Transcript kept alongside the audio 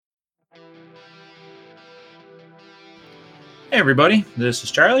Hey everybody, this is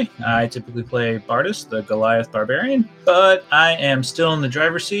Charlie. I typically play Bardus, the Goliath Barbarian, but I am still in the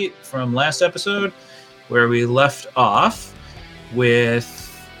driver's seat from last episode where we left off with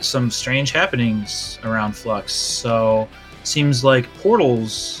some strange happenings around Flux. So it seems like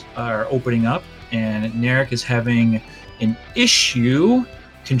portals are opening up and Narek is having an issue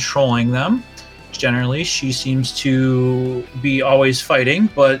controlling them. Generally, she seems to be always fighting,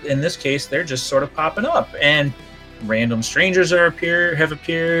 but in this case, they're just sort of popping up. And random strangers have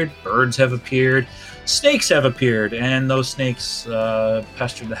appeared, birds have appeared, snakes have appeared, and those snakes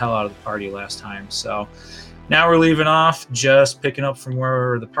pestered the hell out of the party last time. So now we're leaving off, just picking up from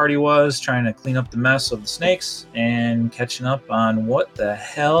where the party was, trying to clean up the mess of the snakes, and catching up on what the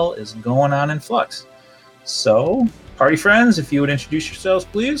hell is going on in Flux. So, party friends, if you would introduce yourselves,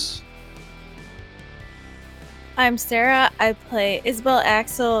 please. I'm Sarah. I play Isabel,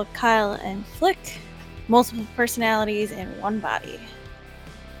 Axel, Kyle, and Flick. Multiple personalities in one body.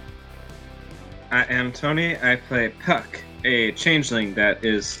 I am Tony. I play Puck, a changeling that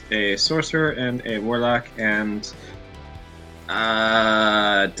is a sorcerer and a warlock and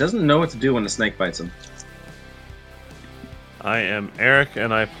doesn't know what to do when a snake bites him. I am Eric,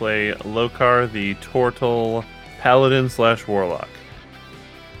 and I play Lokar, the Tortle Paladin/Warlock.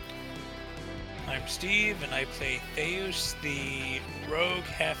 I'm Steve, and I play Theus, the rogue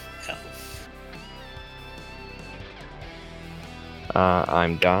half-elf.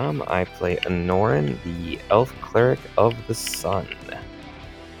 I'm Dom. I play Anoran, the elf cleric of the sun.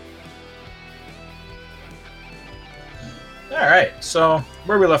 Alright, so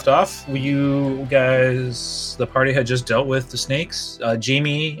where we left off, you guys, the party had just dealt with the snakes.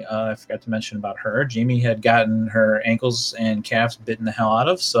 Jamie, I forgot to mention about her. Jamie had gotten her ankles and calves bitten the hell out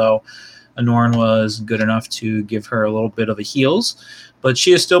of, so Anoran was good enough to give her a little bit of a heals, but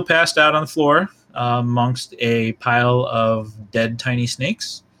she is still passed out on the floor amongst a pile of dead tiny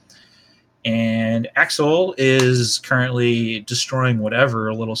snakes. And Axel is currently destroying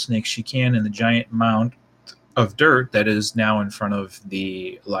whatever little snakes she can in the giant mound of dirt that is now in front of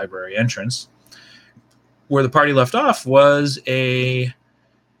the library entrance. Where the party left off was a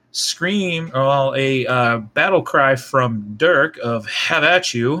scream, a battle cry from Dirk of "Have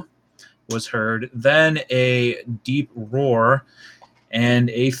at you" was heard, then a deep roar and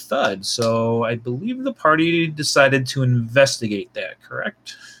a thud. So I believe the party decided to investigate that,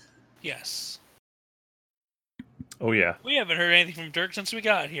 correct? Yes. Oh yeah. We haven't heard anything from Dirk since we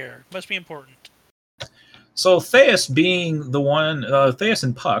got here. Must be important. So Theus being the one, Theus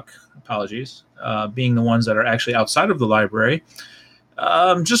and Puck, apologies, being the ones that are actually outside of the library,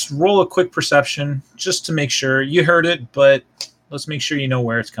 just roll a quick perception just to make sure you heard it, but let's make sure you know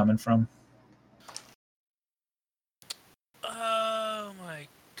where it's coming from. Oh my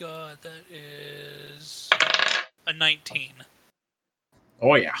god, that is a 19.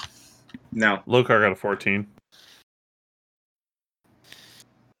 Oh yeah. No. Lokar got a 14.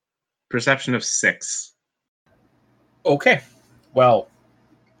 Perception of 6. Okay. Well,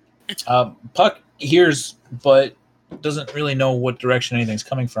 Puck hears, but doesn't really know what direction anything's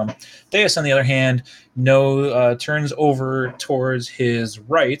coming from. Theus, on the other hand, turns over towards his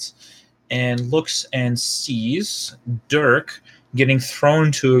right and looks and sees Dirk getting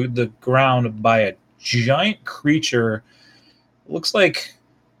thrown to the ground by a giant creature. Looks like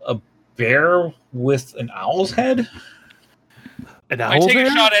a bear with an owl's head. An I owl take bear? a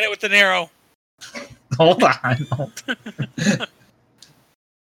shot at it with an arrow. Hold on.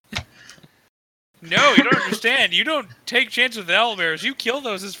 No, you don't understand. You don't take chances with owlbears. You kill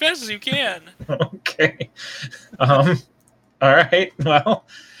those as fast as you can. Okay. All right. Well,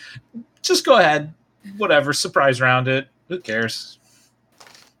 just go ahead. Whatever. Surprise round it. Who cares?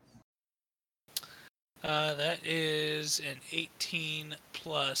 That is an 18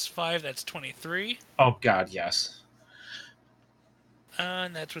 plus 5. That's 23. Oh, God, yes.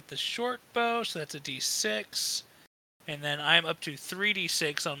 And that's with the short bow, so that's a d6. And then I'm up to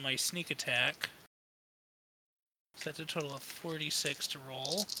 3d6 on my sneak attack. So that's a total of 46 to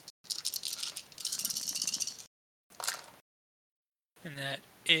roll. And that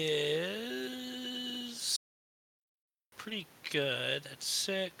is pretty good. That's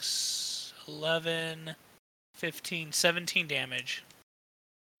 6, 11, 15, 17 damage.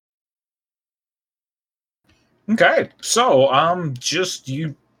 Okay. So, just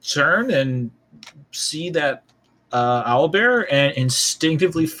you turn and see that owlbear and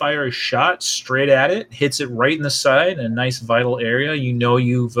instinctively fire a shot straight at it, hits it right in the side, a nice vital area. You know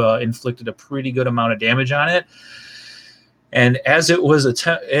you've inflicted a pretty good amount of damage on it. And as it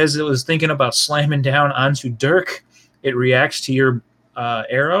was thinking about slamming down onto Dirk, it reacts to your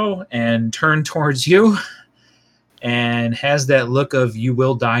arrow and turns towards you. and has that look of "you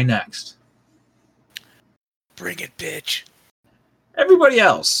will die next." Bring it, bitch. Everybody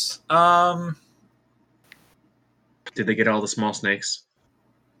else, Did they get all the small snakes?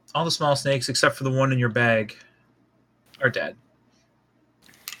 all the small snakes except for the one in your bag are dead.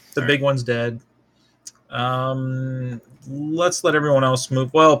 The big one's dead. Let's let everyone else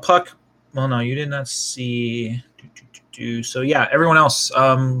move. Well, Puck. Well, no, you did not see. So yeah, everyone else,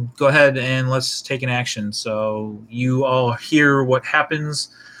 go ahead and let's take an action. So you all hear what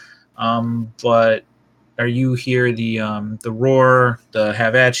happens, but or you hear the roar, the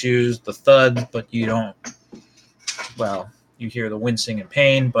have at yous, the thud, but you don't. Well, you hear the wincing and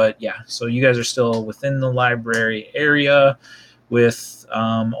pain, but yeah. So you guys are still within the library area, with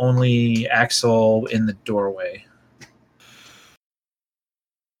only Axel in the doorway.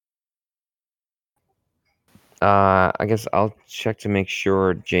 I guess I'll check to make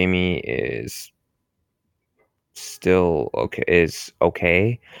sure Jamie is still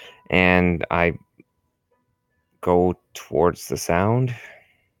okay, and I go towards the sound.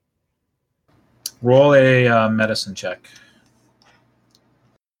 Roll a medicine check.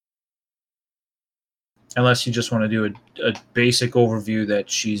 Unless you just want to do a basic overview that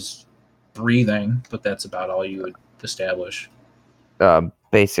she's breathing, but that's about all you would establish.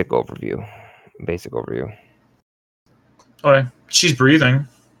 Basic overview. Okay, she's breathing.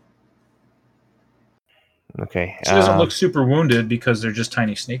 Okay. She doesn't look super wounded because they're just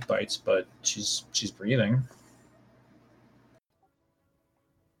tiny snake bites, but she's breathing.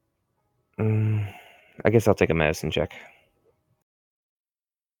 I guess I'll take a medicine check.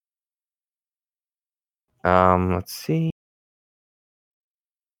 Let's see.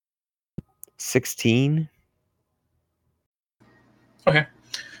 16. Okay.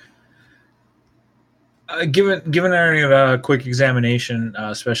 Given a quick examination,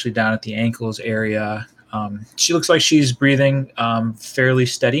 especially down at the ankles area, she looks like she's breathing fairly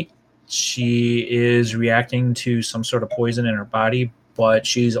steady. She is reacting to some sort of poison in her body, but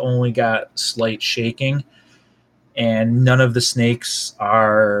she's only got slight shaking, and none of the snakes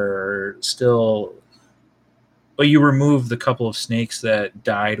are still. Well, you removed the couple of snakes that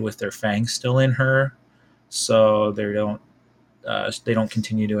died with their fangs still in her, so they don't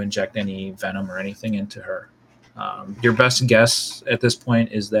continue to inject any venom or anything into her. Your best guess at this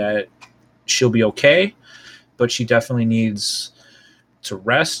point is that she'll be okay, but she definitely needs to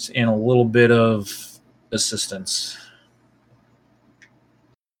rest and a little bit of assistance.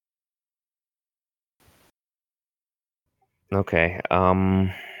 Okay.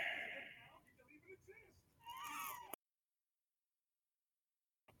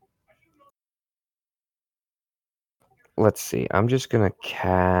 Let's see. I'm just gonna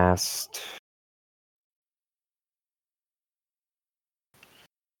cast.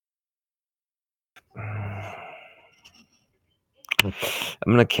 I'm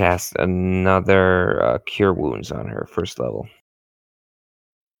gonna cast another Cure Wounds on her, first level.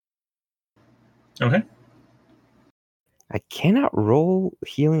 Okay. I cannot roll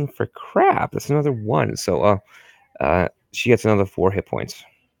healing for crap. That's another 1. So she gets another 4 hit points.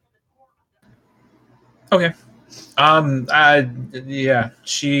 Okay. Yeah,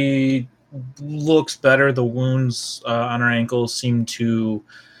 she looks better. The wounds on her ankles seem to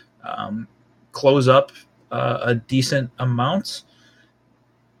close up a decent amount.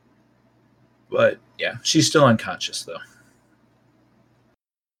 But yeah, she's still unconscious though.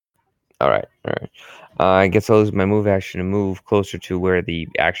 All right. I guess I'll use my move action to move closer to where the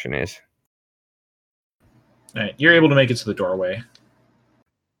action is. All right, you're able to make it to the doorway.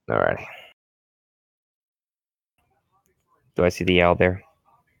 All right. Do I see the owlbear?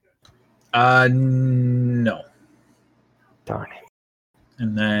 No. Darn it.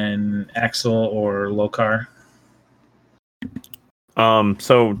 And then Axel or Lokar.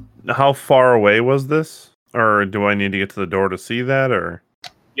 So how far away was this? Or do I need to get to the door to see that, or?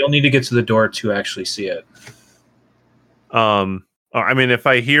 You'll need to get to the door to actually see it. I mean, if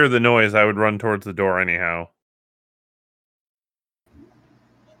I hear the noise, I would run towards the door anyhow.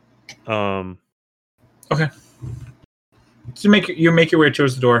 Okay. So you make your way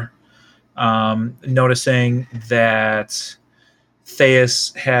towards the door, noticing that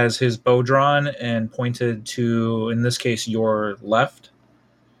Theus has his bow drawn and pointed to, in this case, your left.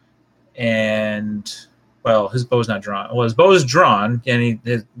 And, well, his bow's not drawn. Well, his bow is drawn, and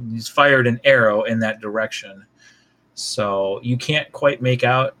he's fired an arrow in that direction. So you can't quite make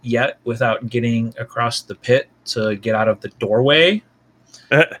out yet without getting across the pit to get out of the doorway.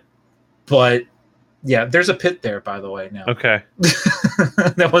 But, yeah, there's a pit there, by the way, now. Okay.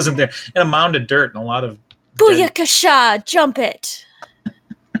 That wasn't there. And a mound of dirt and a lot of... Booyakasha! Jump it!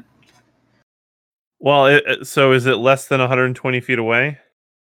 Well, so is it less than 120 feet away?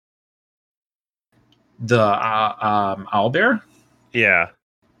 The owlbear? Yeah.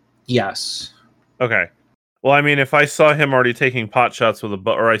 Yes. Okay. Well, I mean, if I saw him already taking pot shots with a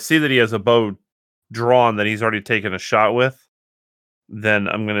bow, or I see that he has a bow drawn that he's already taken a shot with, then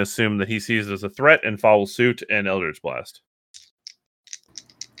I'm going to assume that he sees it as a threat and follows suit and Eldritch Blast.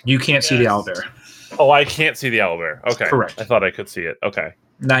 You can't see the Yes. owlbear. Oh, I can't see the owlbear. Okay. Correct. I thought I could see it. Okay.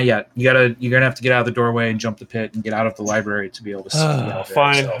 Not yet. You're gonna have to get out of the doorway and jump the pit and get out of the library to be able to see the owlbear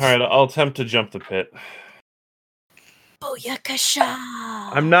Fine. itself. All right. I'll attempt to jump the pit. Booyakasha!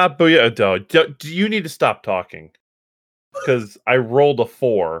 I'm not booyah. Do you need to stop talking? Because I rolled a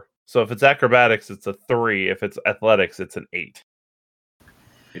 4. So if it's acrobatics, it's a 3. If it's athletics, it's an 8.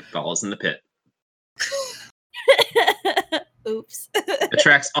 It falls in the pit. Oops.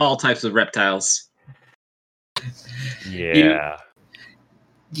 Attracts all types of reptiles. Yeah.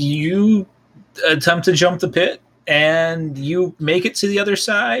 You attempt to jump the pit and you make it to the other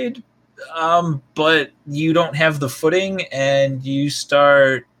side, but you don't have the footing and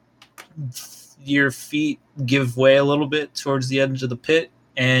your feet give way a little bit towards the edge of the pit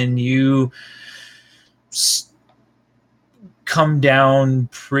and you come down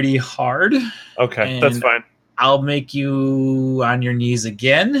pretty hard. Okay, that's And fine. I'll make you on your knees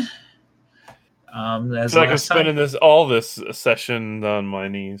again. I As feel like I'm last time. spending all this session on my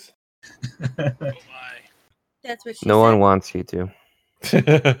knees. Oh my. That's what she No said. one wants you to.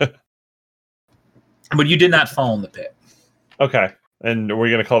 But you did not fall in the pit. Okay, and we're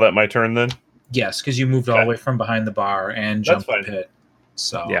gonna call that my turn then? Yes, because you moved all Okay. the way from behind the bar and That's jumped the fine. pit.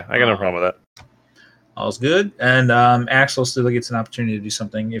 So Yeah, I got no problem with that. All's good. And Axel still gets an opportunity to do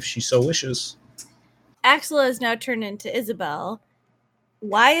something if she so wishes. Axel has now turned into Isabel.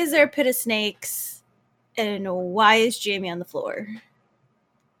 Why is there a pit of snakes? And why is Jamie on the floor?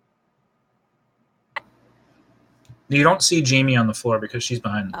 You don't see Jamie on the floor because she's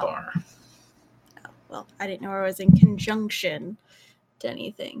behind the Oh. bar. Well, I didn't know it was in conjunction to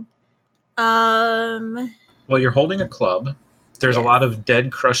anything. Well, you're holding a club. There's a Yes. lot of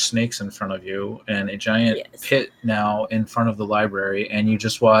dead, crushed snakes in front of you, and a giant Yes. pit now in front of the library. And you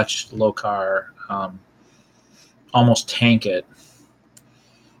just watched Lokar almost tank it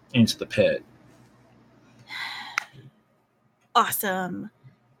into the pit. Awesome.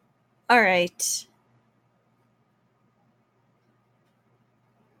 All right.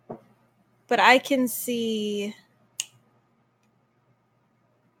 But I can see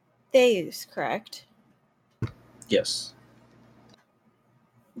Theus, correct? Yes.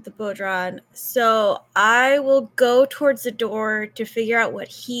 The Bodron. So I will go towards the door to figure out what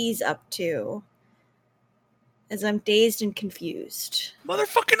he's up to. As I'm dazed and confused.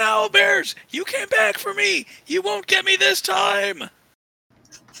 Motherfucking owlbears! You came back for me! You won't get me this time!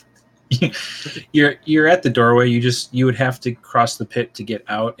 You're at the doorway. You would have to cross the pit to get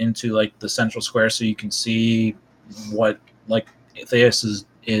out into like the central square so you can see what like Theus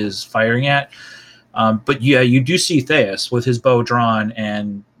is firing at. But yeah, you do see Theus with his bow drawn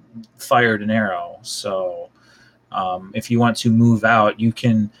and fired an arrow. So if you want to move out, you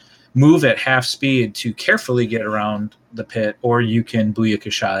can move at half speed to carefully get around the pit, or you can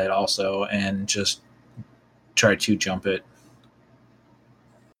Booyakasha it also and just try to jump it.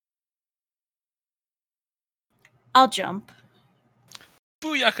 I'll jump.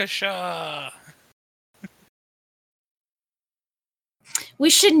 Booyakasha! We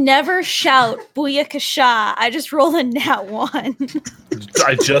should never shout Booyakasha. I just rolled a nat 1.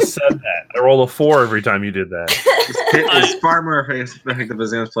 I just said that. I roll a 4 every time you did that. This pit is far more effective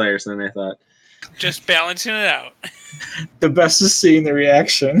against players than I thought. Just balancing it out. The best is seeing the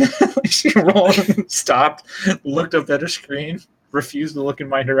reaction. She rolled, stopped, looked up at her screen, refused to look in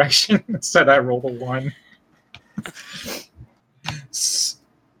my direction, and said I rolled a 1.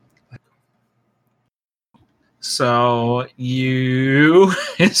 So you,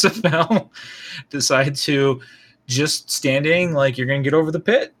 Isabel, decide to just standing like you're going to get over the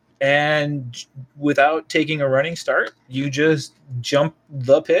pit, and without taking a running start, you just jump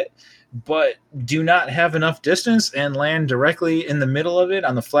the pit, but do not have enough distance and land directly in the middle of it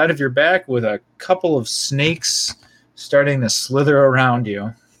on the flat of your back with a couple of snakes starting to slither around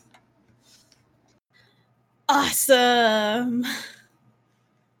you. Awesome.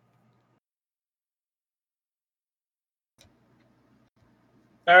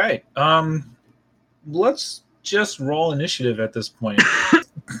 All right. Let's just roll initiative at this point.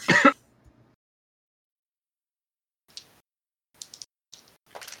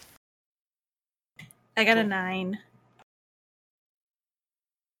 I got a 9.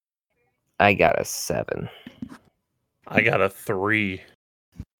 I got a 7. I got a 3.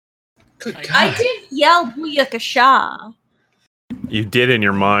 Good I- God. I didn't yell Booyakasha. You did in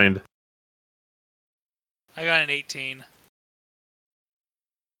your mind. I got an 18.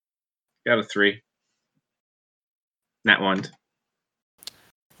 Got a 3. Nat 1.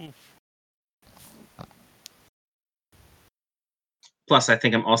 Plus, I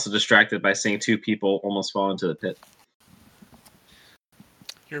think I'm also distracted by seeing 2 people almost fall into the pit.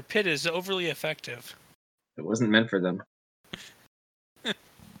 Your pit is overly effective. It wasn't meant for them.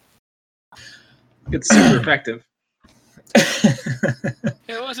 It's super effective.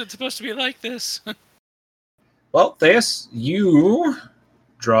 It wasn't supposed to be like this. Well, Theus, you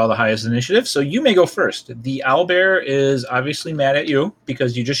draw the highest initiative, so you may go first. The owlbear is obviously mad at you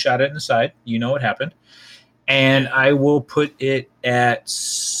because you just shot it in the side. You know what happened. And I will put it at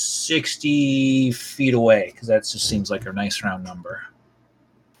 60 feet away because that just seems like a nice round number.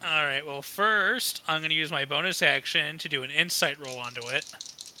 All right. Well, first, I'm going to use my bonus action to do an insight roll onto it.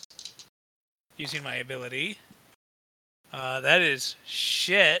 Using my ability. That is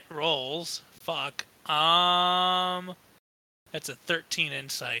shit rolls. Fuck. That's a 13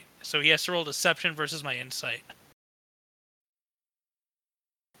 insight. So he has to roll deception versus my insight.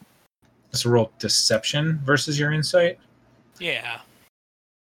 Let's roll deception versus your insight. Yeah.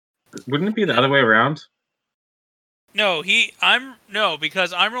 Wouldn't it be the other way around? No,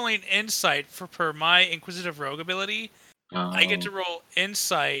 because I'm rolling insight per my Inquisitive Rogue ability. I get to roll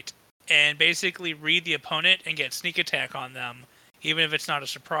insight and basically read the opponent and get sneak attack on them, even if it's not a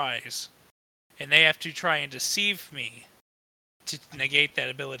surprise. And they have to try and deceive me to negate that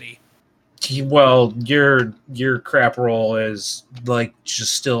ability. Well, your crap roll is like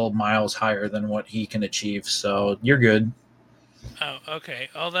just still miles higher than what he can achieve, so you're good. Oh, okay.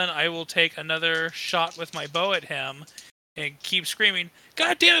 Well, then I will take another shot with my bow at him and keep screaming,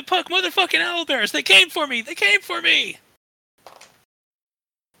 "God damn it, Puck, motherfucking owlbears! They came for me! They came for me!"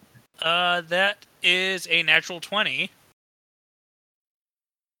 That is a natural 20.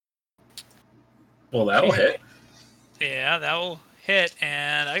 Well, that'll hit. Yeah, that will hit,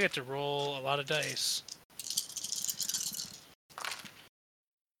 and I get to roll a lot of dice.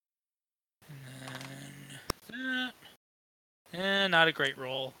 And then not a great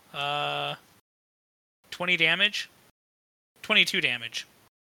roll. 20 damage. 22 damage.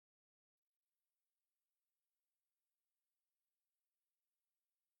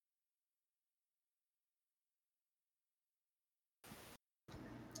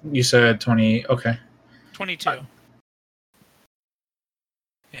 You said 20. Okay. 22.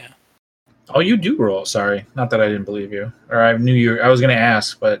 Yeah. Oh, you do roll. Sorry, not that I didn't believe you, or I knew you. I was going to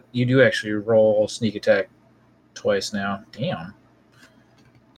ask, but you do actually roll sneak attack twice now. Damn.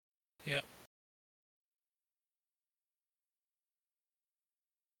 Yep.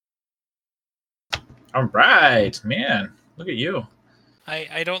 All right, man. Look at you.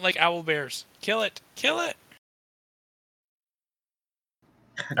 I don't like owlbears. Kill it. Kill it.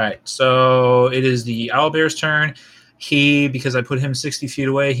 All right, so it is the owlbear's turn. Because I put him 60 feet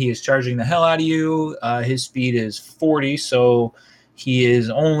away, he is charging the hell out of you. His speed is 40, so he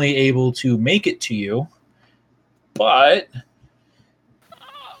is only able to make it to you. But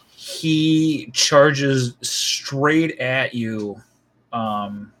he charges straight at you,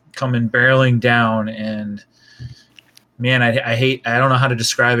 coming barreling down. And man, I don't know how to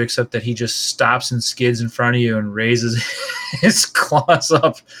describe it except that he just stops and skids in front of you and raises his claws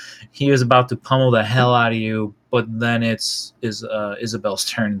up. He was about to pummel the hell out of you, but then it's Isabel's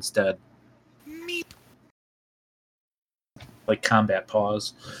turn instead. Meep. Like combat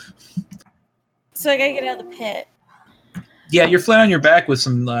pause. So I gotta get out of the pit. Yeah, you're flat on your back with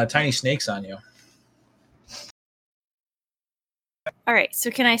some tiny snakes on you. All right, so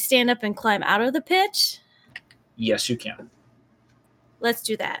can I stand up and climb out of the pit? Yes, you can. Let's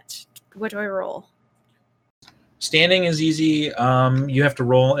do that. What do I roll? Standing is easy. You have to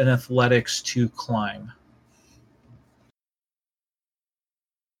roll in athletics to climb.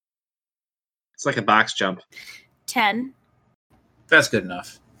 It's like a box jump. 10. That's good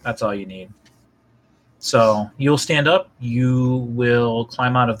enough. That's all you need. So you'll stand up. You will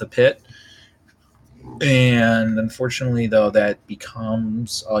climb out of the pit. And unfortunately, though, that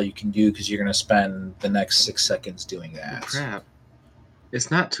becomes all you can do because you're going to spend the next 6 seconds doing that. Crap. It's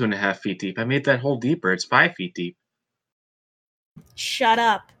not 2.5 feet deep. I made that hole deeper. It's 5 feet deep. Shut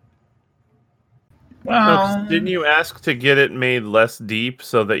up. Well, Didn't you ask to get it made less deep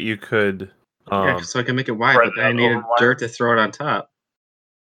so that you could? Yeah, so I can make it wide, spread but then I that needed over wide. dirt to throw it on top.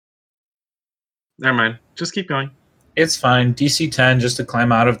 Never mind. Just keep going. it's fine. DC 10 just to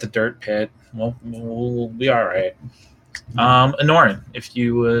climb out of the dirt pit. We'll be all right. Anorin, if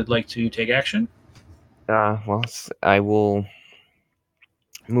you would like to take action. Well, I will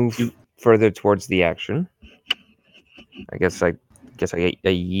move further towards the action. I guess I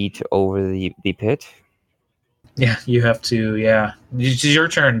yeet over the pit. Yeah, you have to. Yeah, it's your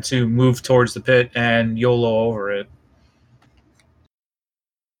turn to move towards the pit and YOLO over it.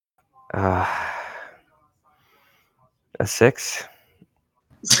 A 6.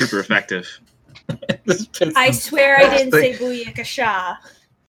 Super effective. I swear I didn't say Booyakasha.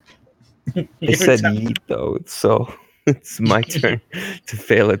 I said yeet though, so it's my turn to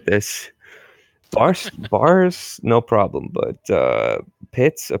fail at this. Bars, no problem, but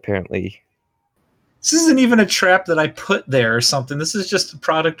pits apparently. This isn't even a trap that I put there or something. This is just a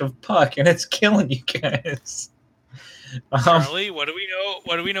product of Puck, and it's killing you guys. Charlie, what do we know?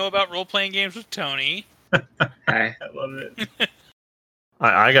 What do we know about role-playing games with Tony? Hi. I love it.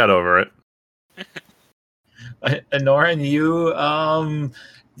 I got over it. Anoran, you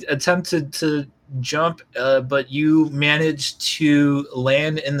attempted to jump, but you managed to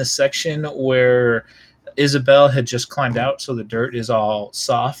land in the section where Isabel had just climbed out, so the dirt is all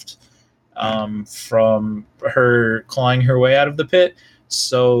soft from her clawing her way out of the pit.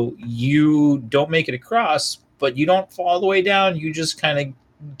 So you don't make it across, but you don't fall all the way down. You just kind of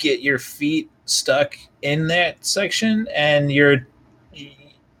get your feet stuck in that section, and you're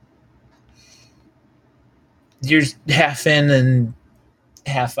half in and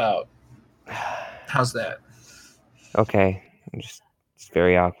half out. How's that? Okay, it's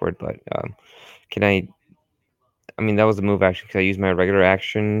very awkward, but can I mean, that was a move action. Can I use my regular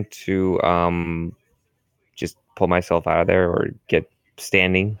action to just pull myself out of there or get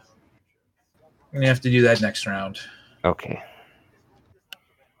standing? You have to do that next round. Okay.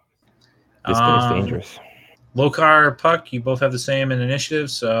 This bit is dangerous. Lokar, Puck, you both have the same in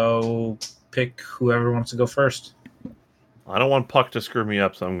initiative, so pick whoever wants to go first. I don't want Puck to screw me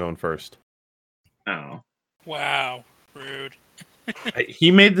up, so I'm going first. Oh. Wow, rude.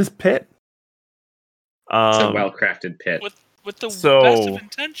 He made this pit. It's a well-crafted pit. With the best of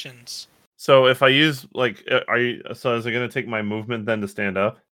intentions. So if I use is it going to take my movement then to stand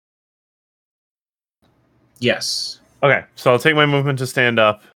up? Yes. Okay, so I'll take my movement to stand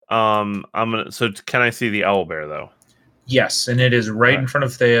up. So can I see the owlbear though? Yes, and it is right in front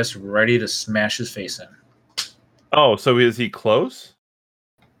of Theus, ready to smash his face in. Oh, so is he close?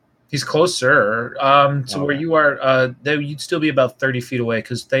 He's closer to where you are. You'd still be about 30 feet away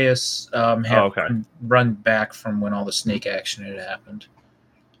because Theus had run back from when all the snake action had happened.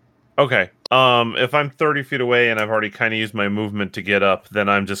 Okay. If I'm 30 feet away and I've already kind of used my movement to get up, then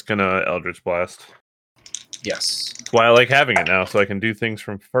I'm just gonna Eldritch Blast. Yes. That's why I like having it now, so I can do things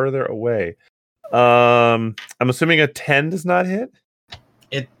from further away. I'm assuming a 10 does not hit?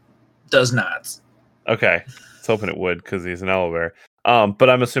 It does not. Okay. Let's hoping it would because he's an owlbear. But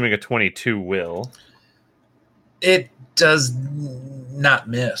I'm assuming a 22 will. It does not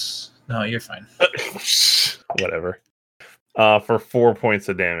miss. No, you're fine. Whatever. For 4 points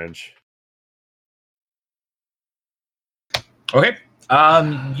of damage. Okay.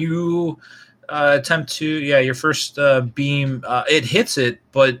 You attempt to, your first beam, it hits it,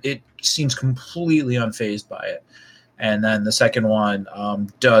 but it seems completely unfazed by it. And then the second one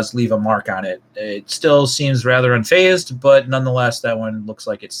does leave a mark on it. It still seems rather unfazed, but nonetheless, that one looks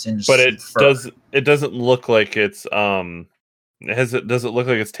like it's singed. But it doesn't look like it's does it look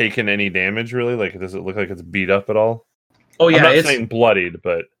like it's taken any damage really? Like does it look like it's beat up at all? Oh yeah, I'm not saying bloodied,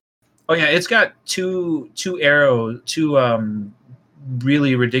 but it's got two arrows,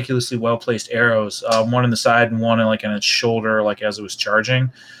 really ridiculously well placed arrows, one in the side and one in its shoulder, like as it was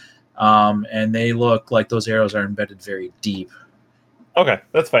charging. And they look like those arrows are embedded very deep. Okay,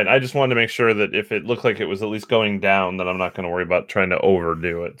 that's fine. I just wanted to make sure that if it looked like it was at least going down, then I'm not going to worry about trying to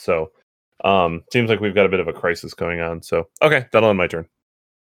overdo it. So, seems like we've got a bit of a crisis going on. So, okay, that'll end my turn.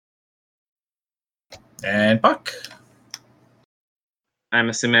 And Puck. I'm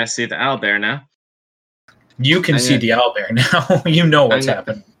assuming I see the owlbear now. You can see the owlbear now. You know what's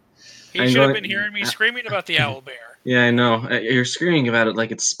happened. He should have been hearing me screaming about the owlbear. Yeah, I know. You're screaming about it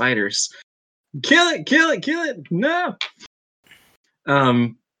like it's spiders. Kill it! Kill it! Kill it! No!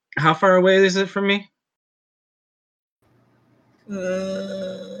 How far away is it from me?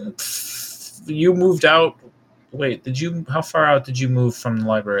 You moved out. Wait, how far out did you move from the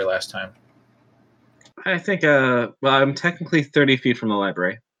library last time? I think, I'm technically 30 feet from the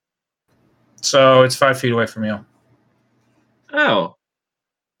library. So it's 5 feet away from you. Oh.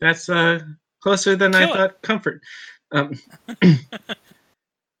 That's, closer than I thought. Comfort. What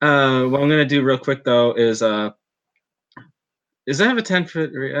I'm gonna do real quick though is I have a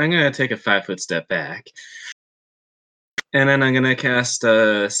 10-foot. I'm gonna take a 5-foot step back, and then I'm gonna cast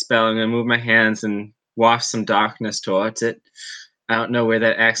a spell. I'm gonna move my hands and waft some darkness towards it. I don't know where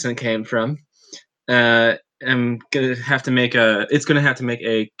that accent came from. I'm gonna have to make a. It's gonna have to make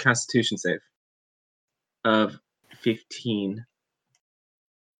a Constitution save of 15.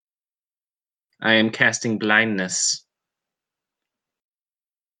 I am casting blindness.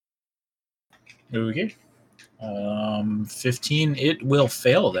 Okay. 15. It will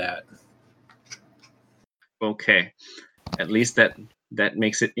fail that. Okay, at least that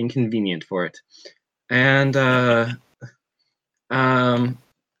makes it inconvenient for it. And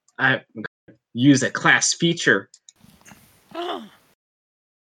I use a class feature,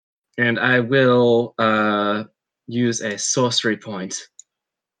 and I will use a sorcery point,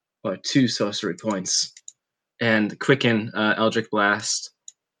 or 2 sorcery points, and quicken Eldritch Blast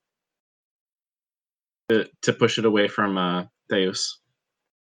to push it away from Theus.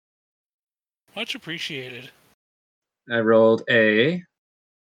 Much appreciated. I rolled a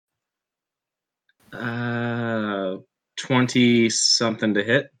 20 something to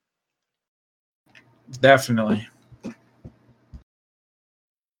hit. Definitely.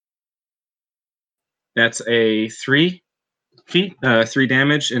 That's a 3 feet, 3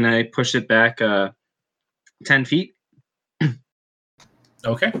 damage, and I push it back 10 feet.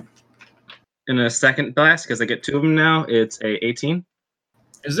 Okay. In a second blast, because I get 2 of them now, it's a 18.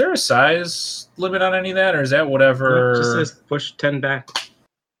 Is there a size limit on any of that, or is that whatever? It just says push 10 back.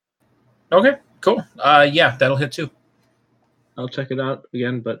 Okay, cool. Yeah, that'll hit too. I'll check it out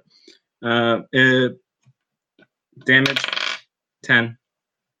again, but damage 10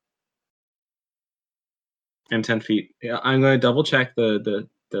 and 10 feet. Yeah, I'm going to double check the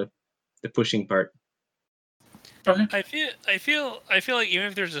pushing part. Okay. I feel like even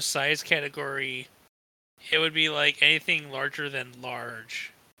if there's a size category, it would be like anything larger than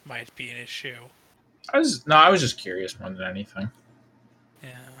large might be an issue. I was just curious more than anything.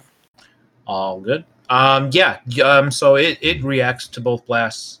 Yeah. All good. So it reacts to both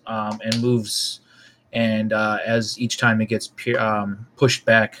blasts and moves, and as each time it gets pushed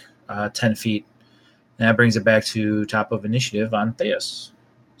back 10 feet, and that brings it back to top of initiative on Theus.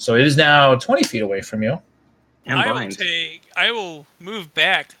 So it is now 20 feet away from you. And blind. I will move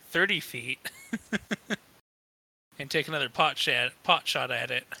back 30 feet and take another pot shot at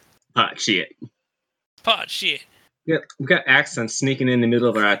it. Pot shit. Pot shit. We've got accents sneaking in the middle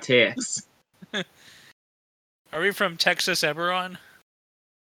of our attacks. Are we from Texas, Eberron?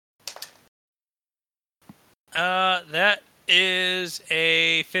 That is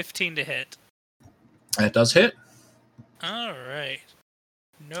a 15 to hit. That does hit. All right.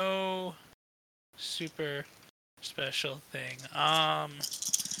 No super special thing.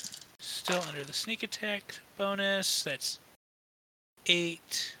 Still under the sneak attack bonus. That's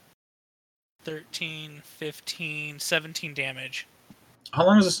 8, 13, 15, 17 damage. How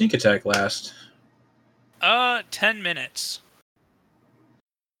long does a sneak attack last? 10 minutes.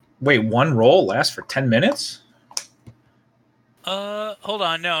 Wait, one roll lasts for 10 minutes? Hold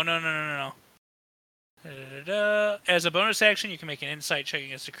on. No. As a bonus action, you can make an insight check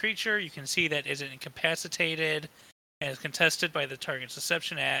against a creature. You can see that is incapacitated and is contested by the target's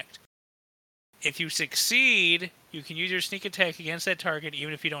deception act. If you succeed, you can use your sneak attack against that target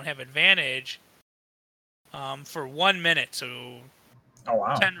even if you don't have advantage for 1 minute. So, oh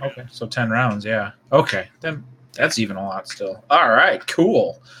wow. 10 rounds. Okay, so 10 rounds, yeah. Okay, then that's even a lot still. All right,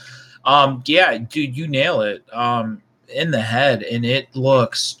 cool. Yeah, dude, you nail it. In the head, and it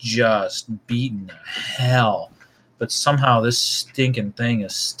looks just beaten to hell. But somehow this stinking thing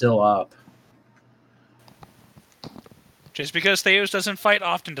is still up. Just because Theos doesn't fight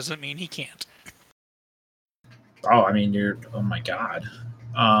often doesn't mean he can't. Oh, I mean, oh my god.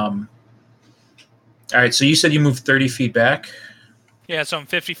 All right, so you said you moved 30 feet back? Yeah, so I'm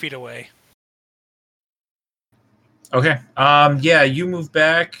 50 feet away. Okay. Yeah, you move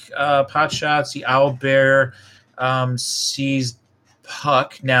back. Pot shots, the owlbear sees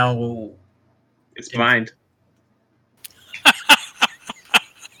Puck. Now It's blind.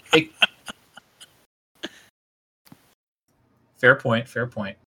 Fair point.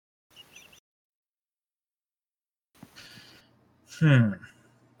 1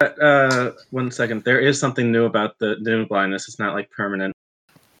 second. There is something new about the dim blindness. It's not like permanent.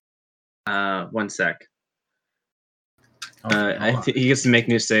 1 sec. Okay, I think he gets to make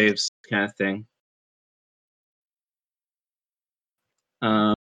new saves, kind of thing.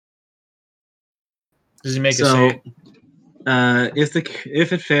 Does he make a save?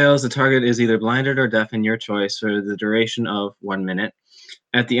 If it fails, the target is either blinded or deafened, your choice, for the duration of 1 minute.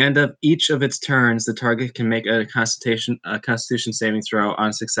 At the end of each of its turns, the target can make a Constitution saving throw.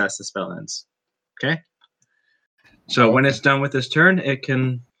 On success, the spell ends. Okay. So when it's done with this turn, it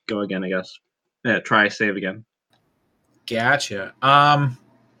can go again, I guess. Yeah, try save again. Gotcha.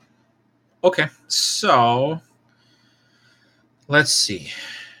 Okay, so let's see.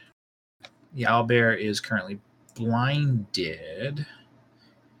 The owlbear is currently blinded,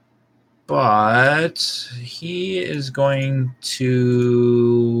 but he is going to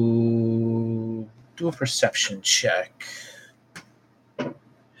do a perception check and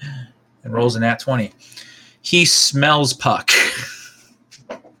rolls an nat 20. He smells Puck.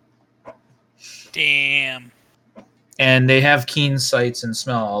 Damn. And they have keen sights and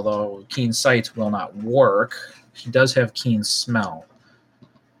smell, although keen sights will not work. He does have keen smell.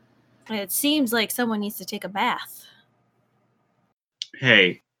 It seems like someone needs to take a bath.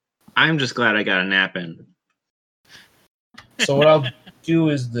 Hey, I'm just glad I got a nap in. So what I'll do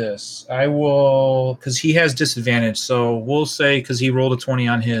is this. I will, because he has disadvantage, so we'll say, because he rolled a 20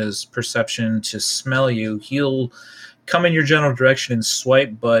 on his perception to smell you, he'll come in your general direction and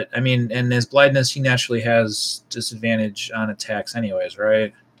swipe, but, I mean, and his blindness, he naturally has disadvantage on attacks anyways,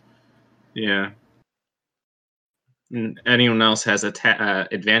 right? Yeah. And anyone else has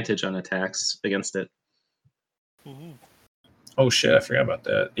advantage on attacks against it. Ooh. Oh, shit, I forgot about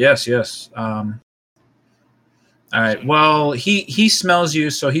that. Yes. All right. Well, he smells you,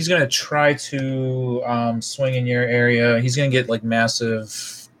 so he's gonna try to swing in your area. He's gonna get like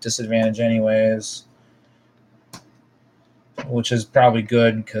massive disadvantage, anyways, which is probably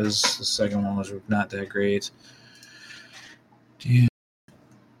good because the second one was not that great. Damn.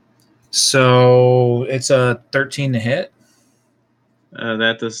 So it's a 13 to hit.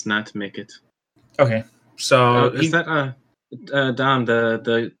 That does not make it. Okay. So is that Dom,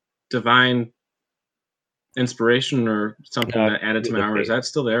 the divine inspiration or something that added to my armor? Is that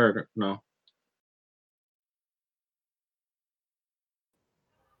still there or no?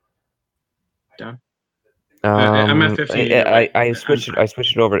 Dom? I'm at 15. I switched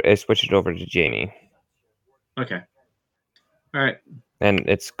it over to Jamie. Okay. All right. And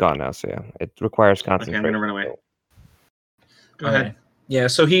it's gone now, so yeah. It requires concentration. Okay, I'm gonna run away. Go ahead. Yeah,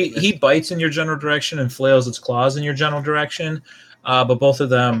 so he bites in your general direction and flails its claws in your general direction, but both of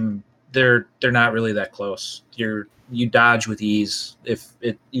them they're not really that close. You dodge with ease if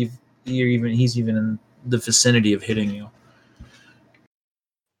he's even in the vicinity of hitting you.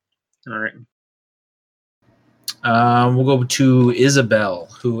 All right. We'll go to Isabel,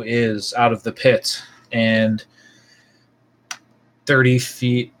 who is out of the pit and 30-ish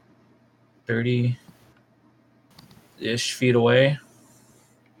feet away.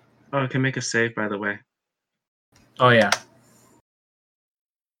 Oh, I can make a save, by the way. Oh, yeah.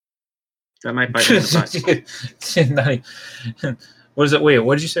 That might bite me in the butt. What is it? Wait,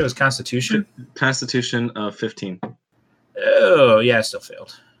 what did you say it was Constitution? Constitution of 15. Oh, yeah, I still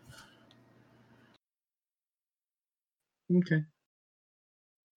failed. Okay.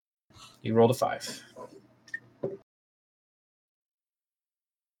 You rolled a 5.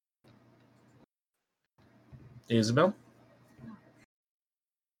 Isabel?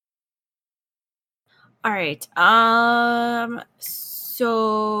 All right.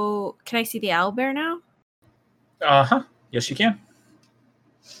 So can I see the owlbear now? Uh-huh. Yes, you can.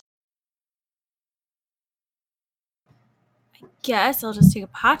 I guess I'll just take a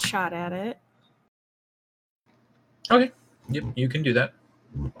pot shot at it. Okay. Yep, you can do that.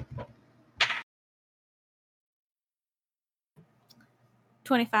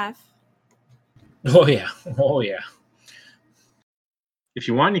 25. Oh, yeah. If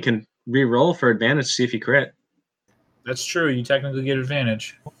you want, you can re-roll for advantage to see if you crit. That's true. You technically get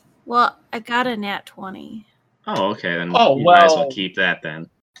advantage. Well, I got a nat 20. Oh, okay. Then you might as well keep that then.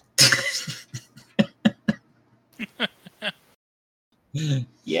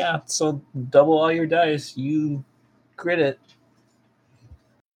 Yeah, so double all your dice. You crit it.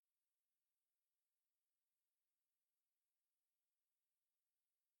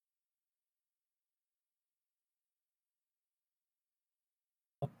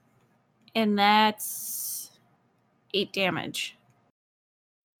 And that's 8 damage.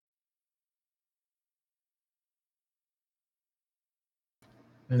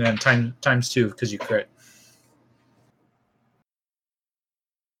 And then times 2 because you crit.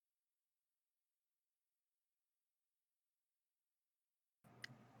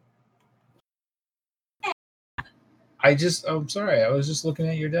 I'm sorry. I was just looking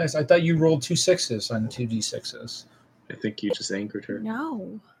at your dice. I thought you rolled 2 6s on 2 d6s. I think you just anchored her.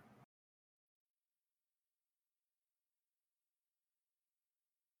 No.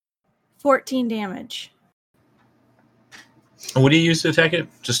 $14 damage. What do you use to attack it?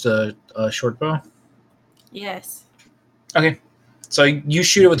 Just a short bow? Yes. Okay. So you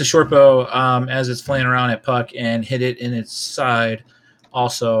shoot it with the short bow as it's flying around at Puck and hit it in its side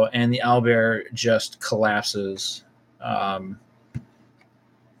also, and the owlbear just collapses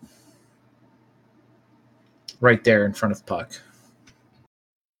right there in front of Puck.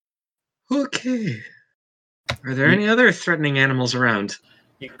 Okay. Are there any other threatening animals around?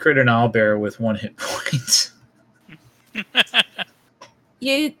 You crit an owlbear with 1 hit point.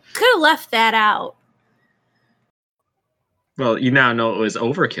 You could have left that out. Well, you now know it was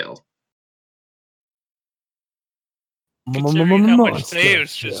overkill. Considering how much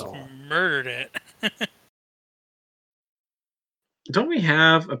Thaos just murdered it. Don't we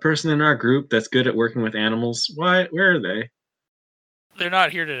have a person in our group that's good at working with animals? Why? Where are they? They're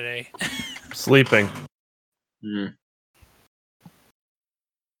not here today. Sleeping.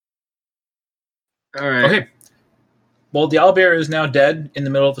 All right. Okay. Well, the owlbear is now dead in the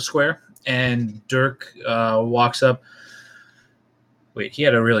middle of the square, and Dirk walks up. Wait, he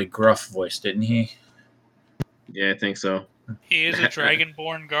had a really gruff voice, didn't he? Yeah, I think so. He is a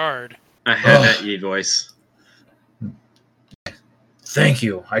dragonborn guard. I had that Yi voice. Thank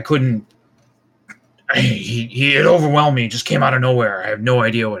you. I couldn't. He had overwhelmed me. Just came out of nowhere. I have no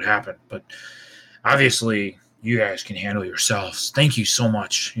idea what happened, but obviously you guys can handle yourselves. Thank you so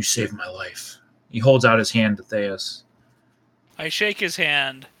much. You saved my life. He holds out his hand to Thaos. I shake his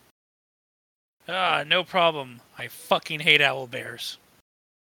hand. No problem. I fucking hate owlbears.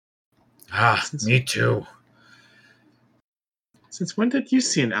 Me too. Since when did you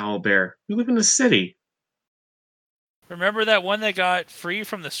see an owlbear? We live in a city. Remember that one that got free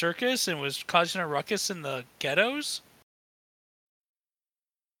from the circus and was causing a ruckus in the ghettos?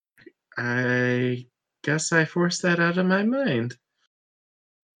 I guess I forced that out of my mind.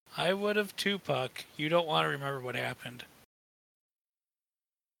 I would have too, Puck. You don't want to remember what happened.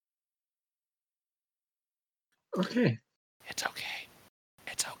 Okay. It's okay.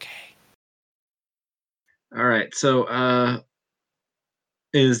 It's okay. All right. So,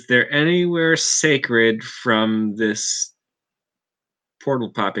 is there anywhere sacred from this portal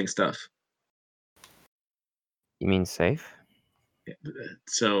popping stuff? You mean safe?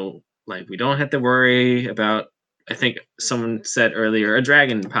 So, like, we don't have to worry about, I think someone said earlier, a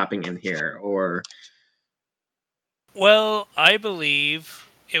dragon popping in here, or... Well, I believe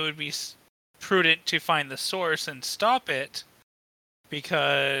it would be prudent to find the source and stop it,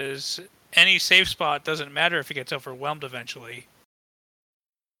 because any safe spot doesn't matter if it gets overwhelmed eventually.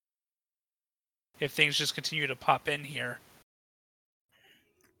 If things just continue to pop in here.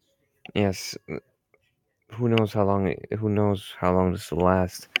 Yes. Who knows how long this will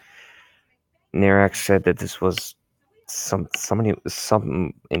last? Nerak said that this was some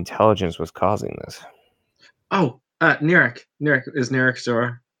intelligence was causing this. Oh, Nerak. Is Nerak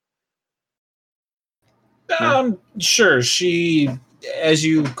Zora? Sure. She, as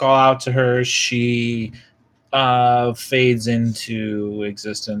you call out to her, she fades into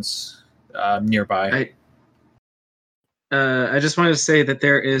existence nearby. I just wanted to say that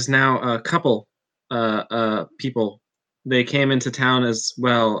there is now a couple people. They came into town as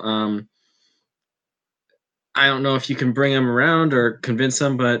well. I don't know if you can bring them around or convince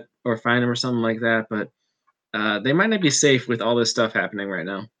them, or find them or something like that. But they might not be safe with all this stuff happening right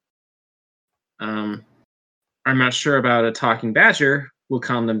now. I'm not sure about a talking badger will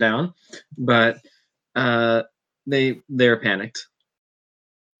calm them down, but they're panicked.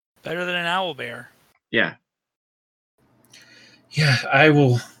 Better than an owlbear. Yeah. Yeah,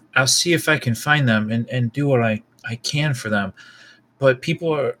 I'll see if I can find them and do what I can for them. But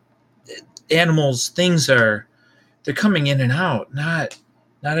animals, they're coming in and out. Not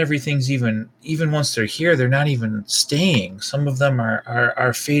everything's even once they're here, they're not even staying. Some of them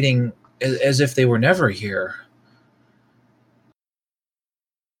are fading as if they were never here.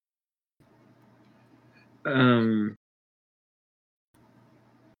 I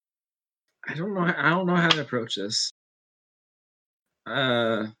don't know how to approach this.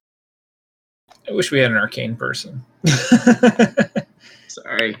 I wish we had an arcane person.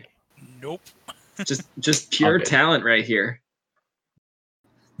 Sorry. Nope. Just pure talent right here.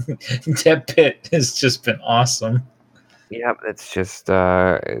 That bit has just been awesome. Yeah, it's just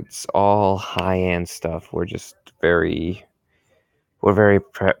it's all high-end stuff. We're just very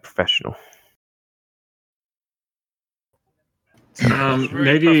professional.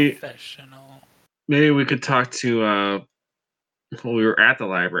 Maybe professional. Maybe we could talk to we were at the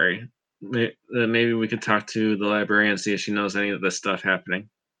library. Maybe we could talk to the librarian and see if she knows any of this stuff happening.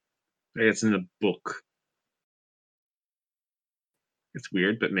 Maybe it's in the book. It's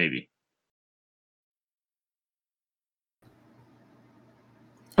weird, but maybe.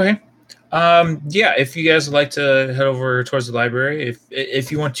 Okay. Yeah, if you guys would like to head over towards the library,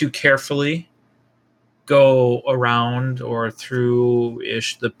 if you want to carefully go around or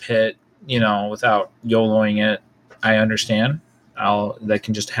through-ish the pit, without YOLOing it, I understand. That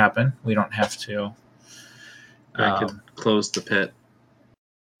can just happen. We don't have to. I could close the pit.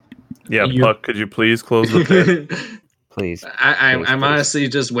 Yeah, Puck, could you please close the pit? Please. I'm please. honestly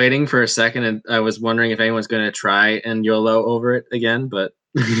just waiting for a second, and I was wondering if anyone's going to try and YOLO over it again, but...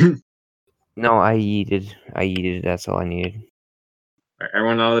 No, I yeeted. That's all I needed.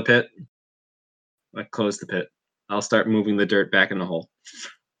 Everyone out of the pit? I close the pit. I'll start moving the dirt back in the hole.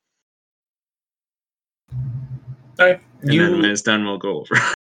 All right. And then when it's done, we'll go over.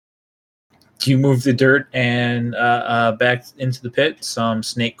 You move the dirt and back into the pit. Some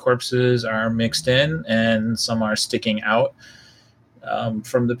snake corpses are mixed in, and some are sticking out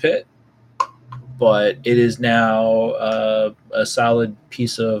from the pit. But it is now a solid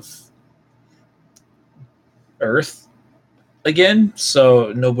piece of earth again,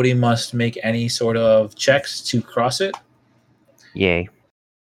 so nobody must make any sort of checks to cross it. Yay.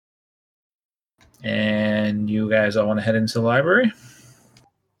 And you guys all want to head into the library?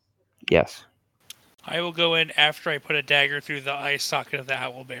 Yes. I will go in after I put a dagger through the eye socket of the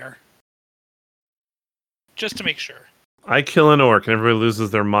owl bear. Just to make sure. I kill an orc and everybody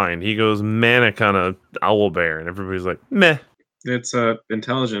loses their mind. He goes manic on a owl bear and everybody's like, meh. It's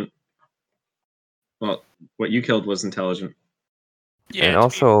intelligent. Well, what you killed was intelligent. Yeah, and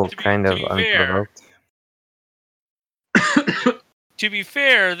also kind of unprovoked. To be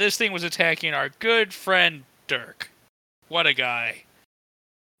fair, this thing was attacking our good friend Dirk. What a guy.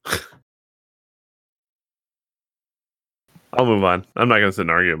 I'll move on. I'm not going to sit and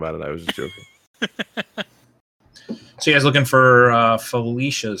argue about it. I was just joking. So you guys looking for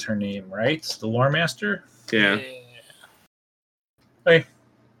Felicia's her name, right? The lore master? Yeah. Hey.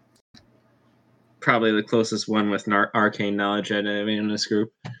 Probably the closest one with arcane knowledge I'd have in this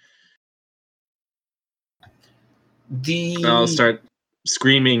group. I'll start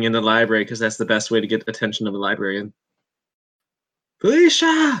screaming in the library because that's the best way to get attention of the librarian.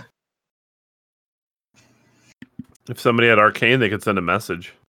 Felicia! If somebody had arcane, they could send a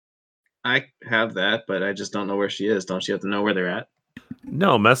message. I have that, but I just don't know where she is. Don't you have to know where they're at?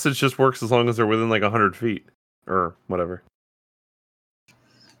 No, message just works as long as they're within like 100 feet. Or whatever.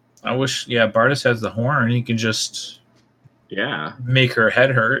 I wish, Bardis has the horn. He can just make her head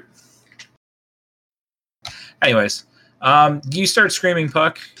hurt. Anyways, you start screaming,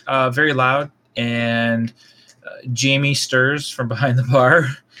 Puck, very loud, and Jamie stirs from behind the bar,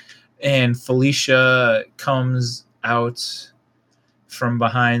 and Felicia comes out from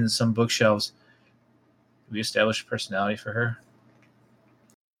behind some bookshelves. Have you established a personality for her?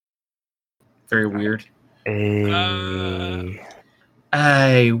 Very weird. Shh.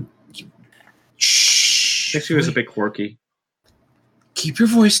 I think she was a bit quirky. Keep your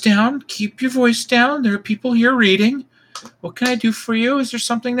voice down. Keep your voice down. There are people here reading. What can I do for you? Is there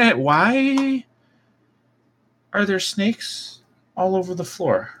something that... Why are there snakes all over the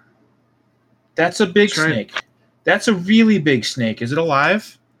floor? That's a big snake. That's a really big snake. Is it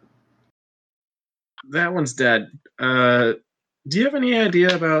alive? That one's dead. Do you have any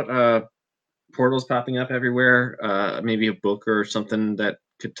idea about portals popping up everywhere? Maybe a book or something that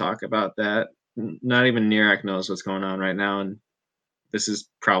could talk about that? Not even Nirak knows what's going on right now, and this is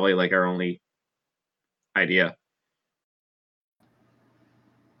probably like our only idea.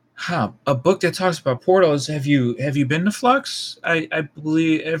 A book that talks about portals. Have you been to Flux? I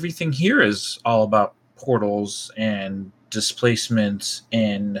believe everything here is all about portals and displacement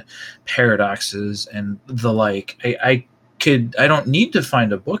and paradoxes and the like. I don't need to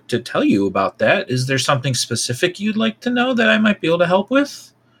find a book to tell you about that. Is there something specific you'd like to know that I might be able to help with?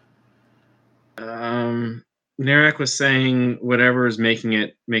 Nirak was saying whatever is making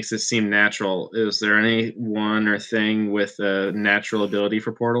it makes it seem natural. Is there any one or thing with a natural ability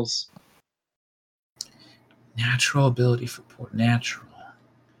for portals? Natural ability for natural.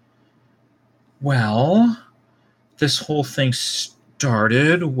 Well, this whole thing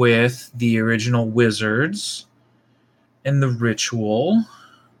started with the original wizards and the ritual.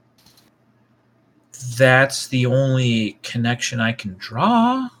 That's the only connection I can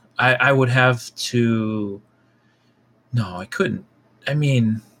draw. I would have to... No, I couldn't. I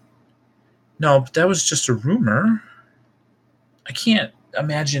mean, no, but that was just a rumor. I can't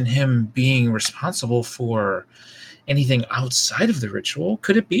imagine him being responsible for anything outside of the ritual.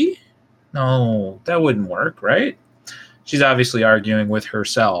 Could it be? No, that wouldn't work, right? She's obviously arguing with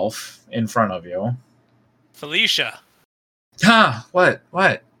herself in front of you. Felicia. What?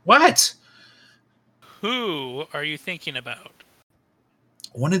 Who are you thinking about?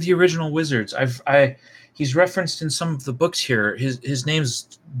 One of the original wizards. He's referenced in some of the books here. His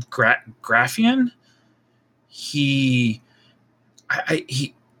name's Graffian.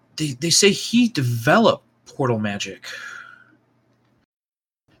 They say he developed portal magic.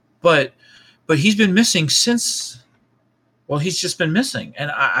 But he's been missing since. Well, he's just been missing,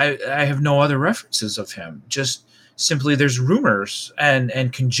 and I have no other references of him. Just simply, there's rumors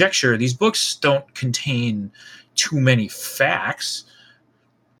and conjecture. These books don't contain too many facts.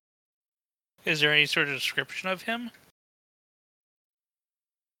 Is there any sort of description of him?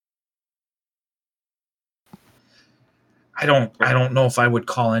 I don't know if I would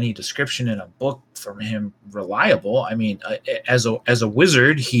call any description in a book from him reliable. I mean, as a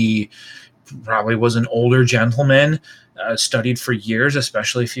wizard, he probably was an older gentleman, studied for years,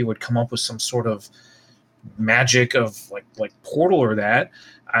 especially if he would come up with some sort of magic of like portal or that.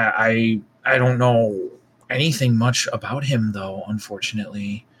 I don't know anything much about him though,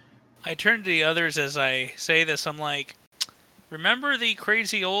 unfortunately. I turn to the others as I say this. I'm like, remember the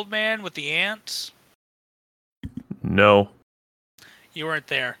crazy old man with the ants? No. You weren't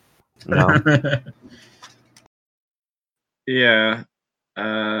there. No. Yeah.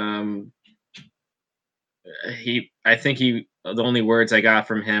 I think the only words I got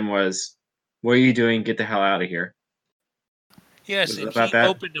from him was, "What are you doing? Get the hell out of here." Yes, Was it and about he that?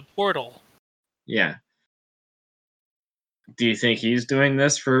 opened a portal. Yeah. Do you think he's doing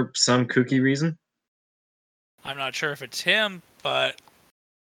this for some kooky reason? I'm not sure if it's him, but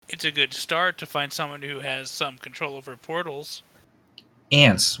it's a good start to find someone who has some control over portals.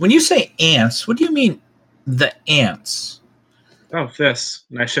 Ants. When you say ants, what do you mean the ants? Oh, this.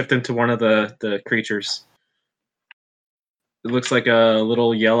 And I shift into one of the creatures. It looks like a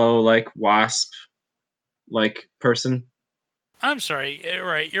little yellow, like wasp, like person. I'm sorry.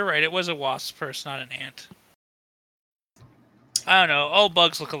 You're right. It was a wasp first, not an ant. I don't know. All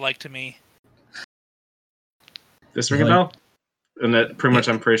bugs look alike to me. This ring a bell? And that pretty much,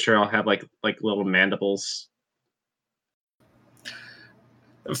 I'm pretty sure I'll have like little mandibles.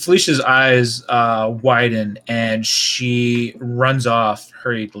 Felicia's eyes widen and she runs off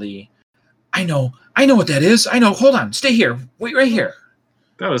hurriedly. I know what that is. I know. Hold on. Stay here. Wait right here.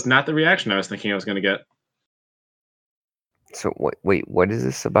 That was not the reaction I was thinking I was going to get. So wait, what is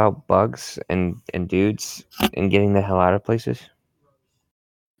this about bugs and dudes and getting the hell out of places?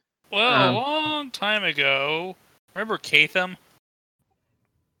 Well, a long time ago, remember Catham?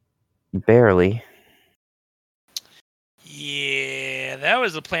 Barely. Yeah, that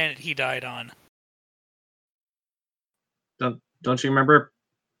was the planet he died on. Don't you remember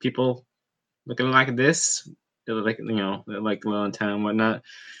people looking like this? They look like, like low in town and whatnot,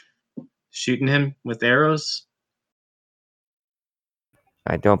 shooting him with arrows?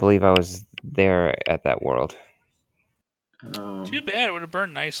 I don't believe I was there at that world. Too bad. It would have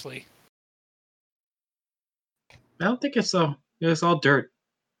burned nicely. I don't think it's so. It was all dirt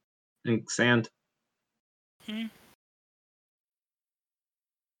and sand.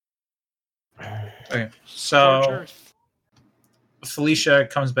 Okay, so Felicia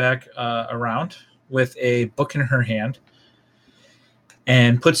comes back around with a book in her hand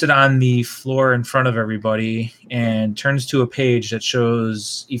and puts it on the floor in front of everybody and turns to a page that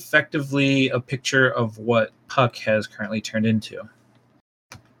shows effectively a picture of what Puck has currently turned into.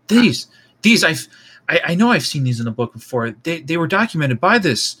 These I know I've seen these in a book before. They were documented by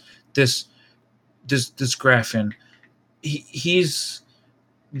this Graffin. He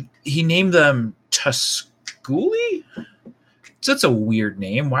named them Tusculi? That's a weird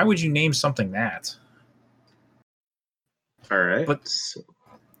name. Why would you name something that? All right. But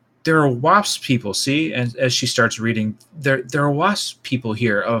there are wasp people, see? And as she starts reading, there are wasp people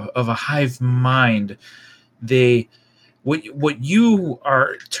here of a hive mind. What you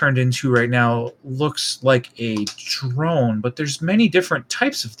are turned into right now looks like a drone, but there's many different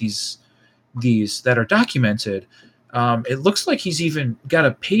types of these that are documented. It looks like he's even got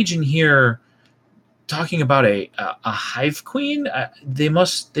a page in here talking about a hive queen. They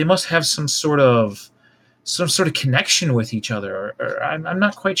must have some sort of connection with each other, or I'm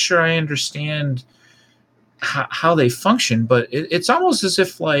not quite sure I understand how they function, but it's almost as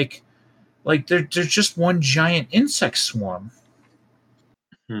if like they're just one giant insect swarm.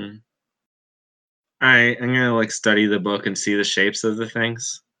 All right, I'm gonna study the book and see the shapes of the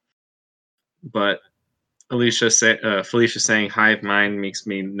things, but Felicia saying hive mind makes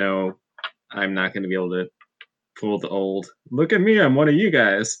me know I'm not going to be able to pull the old "look at me, I'm one of you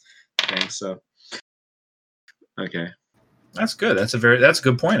guys" thing. So, okay, that's good. That's a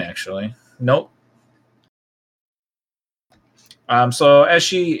good point, actually. Nope. So as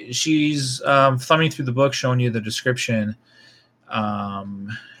she's thumbing through the book, showing you the description,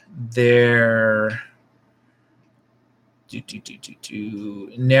 Narek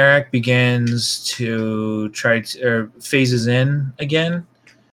begins to phases in again.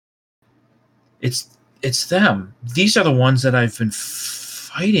 it's them. These are the ones that I've been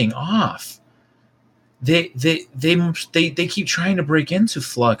fighting off. They keep trying to break into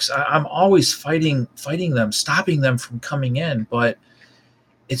Flux. I'm always fighting them, stopping them from coming in, but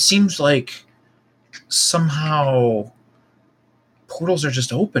it seems like somehow portals are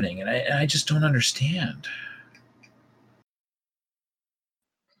just opening, and I just don't understand.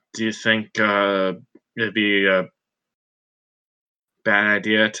 Do you think it'd be a bad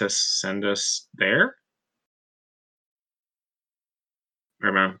idea to send us there?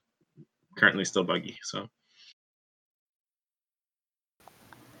 Remember, I'm currently still buggy, so.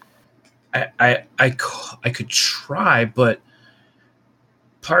 I could try, but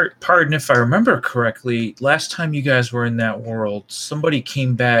pardon if I remember correctly, last time you guys were in that world, somebody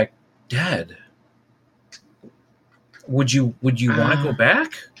came back dead. Would you want to go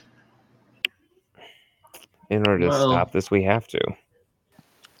back? In order to stop this, we have to.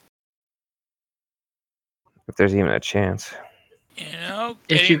 If there's even a chance. You know,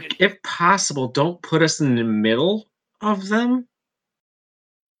 if possible, don't put us in the middle of them.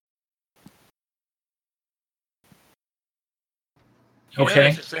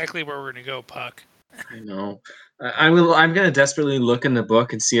 Okay, that's exactly where we're gonna go, Puck. I know. I'm gonna desperately look in the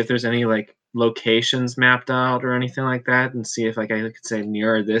book and see if there's any like locations mapped out or anything like that, and see if like I could say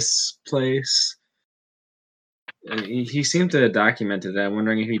near this place. He seemed to have documented that. I'm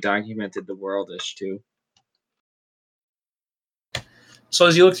wondering if he documented the worldish too. So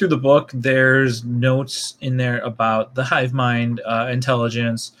as you look through the book, there's notes in there about the hive mind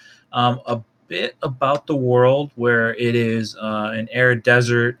intelligence, a bit about the world where it is an arid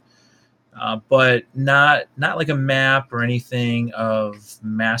desert, but not like a map or anything of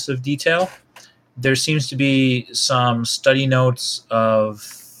massive detail. There seems to be some study notes of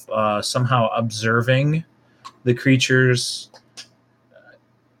somehow observing the creatures.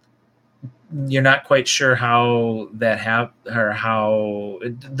 You're not quite sure how that or how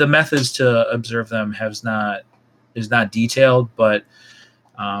the methods to observe them is not detailed, but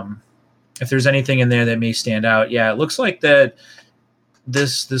if there's anything in there that may stand out, yeah, it looks like that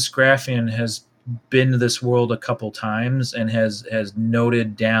this Graphian has been to this world a couple times and has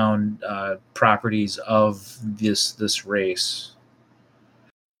noted down properties of this race.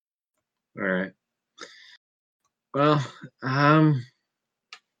 All right. Well,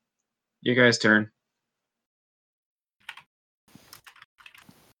 you guys' turn.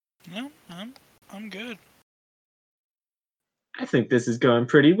 No, I'm good. I think this is going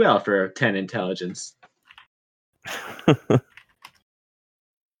pretty well for 10 intelligence. All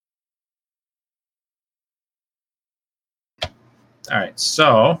right,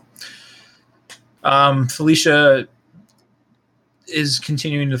 so Felicia is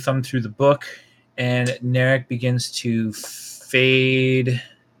continuing to thumb through the book, and Narek begins to fading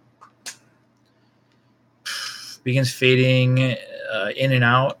in and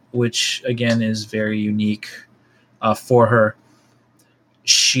out, which again is very unique for her.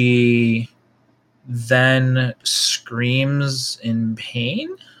 She then screams in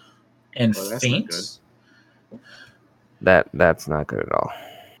pain and faints. That's not good at all.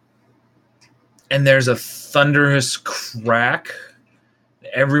 And there's a thunderous crack.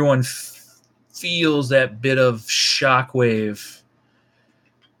 Everyone feels that bit of shockwave.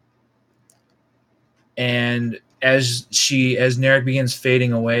 And as Narek begins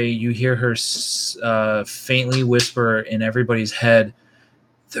fading away, you hear her faintly whisper in everybody's head,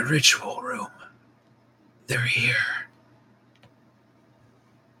 "The ritual room. They're here."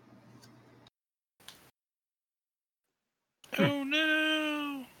 Oh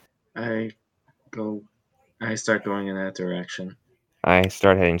no! I start going in that direction. I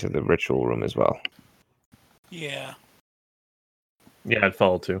start heading to the ritual room as well. Yeah. Yeah, I'd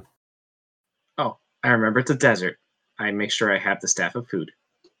follow too. Oh, I remember it's a desert. I make sure I have the staff of food.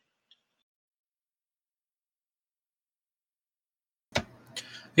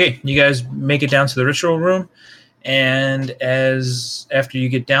 Okay, you guys make it down to the ritual room, and after you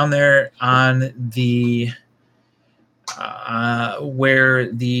get down there on the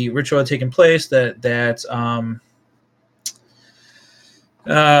where the ritual had taken place, man,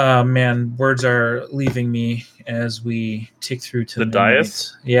 words are leaving me as we tick through to the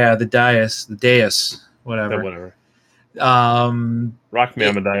dais. Yeah, the dais, whatever. Yeah, whatever. Rock me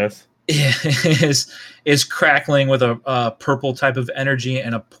on the dais. Is crackling with a purple type of energy,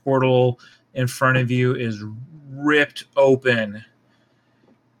 and a portal in front of you is ripped open.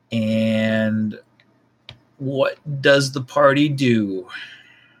 And what does the party do?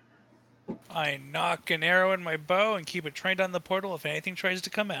 I knock an arrow in my bow and keep it trained on the portal if anything tries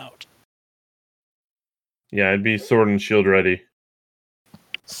to come out. Yeah, I'd be sword and shield ready.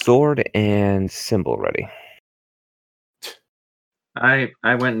 Sword and symbol ready. I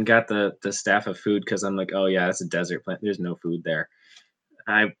went and got the staff of food because I'm like, oh yeah, it's a desert planet. There's no food there.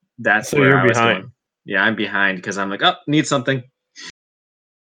 That's So where you're I was behind. going. Yeah, I'm behind because I'm like, oh, need something.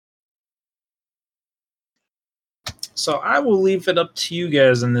 So I will leave it up to you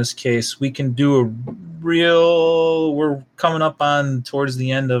guys in this case. We can do we're coming up on towards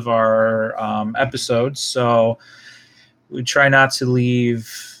the end of our episodes, so we try not to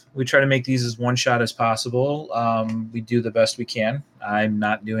we try to make these as one shot as possible. We do the best we can. I'm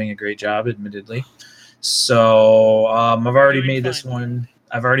not doing a great job, admittedly. So I've already made this one.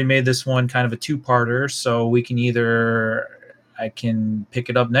 I've already made this one kind of a two-parter, so we can I can pick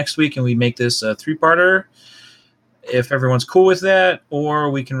it up next week and we make this a three-parter if everyone's cool with that,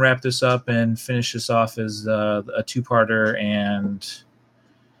 or we can wrap this up and finish this off as a two-parter. And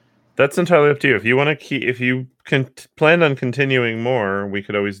that's entirely up to you. If you want to if you can plan on continuing more, we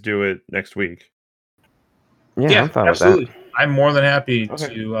could always do it next week. Yeah, I'm fine absolutely. with that. I'm more than happy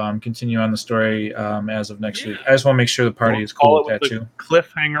to continue on the story as of next week. I just want to make sure the party is cool with that too.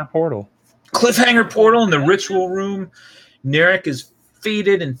 Cliffhanger portal. Cliffhanger portal in the ritual room. Narek is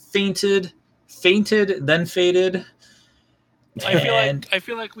faded and fainted, then faded. I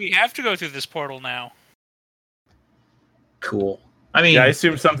feel like we have to go through this portal now. Cool. I mean, yeah, I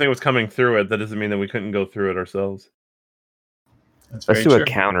assumed something was coming through it. That doesn't mean that we couldn't go through it ourselves. Let's do a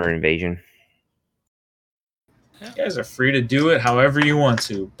counter invasion. You guys are free to do it however you want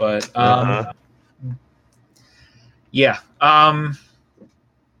to, but yeah.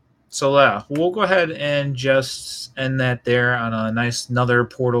 So we'll go ahead and just end that there on a nice another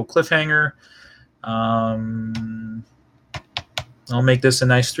portal cliffhanger. I'll make this a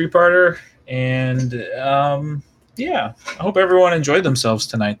nice three-parter, and yeah, I hope everyone enjoyed themselves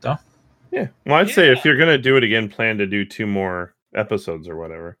tonight, though. Yeah, well, I'd say if you're gonna do it again, plan to do 2 more episodes or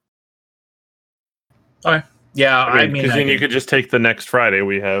whatever. Okay. Yeah, I mean, because then you could just take the next Friday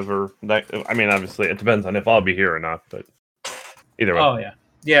we have, or I mean, obviously it depends on if I'll be here or not, but either way. Oh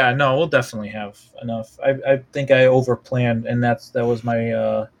yeah. No, we'll definitely have enough. I think I overplanned, and that was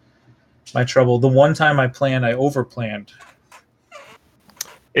my my trouble. The one time I planned, I overplanned.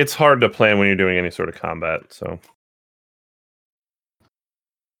 It's hard to plan when you're doing any sort of combat, so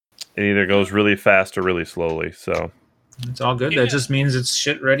it either goes really fast or really slowly. So it's all good. That just means it's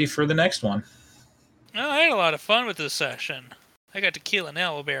shit ready for the next one. No, I had a lot of fun with this session. I got to kill an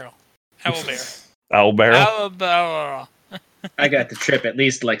owlbear. Owlbear. Owlbear. I got to trip at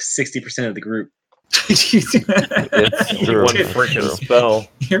least like 60% of the group. It's true. One freaking spell.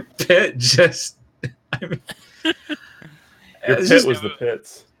 Your pit just. I mean, your pit was the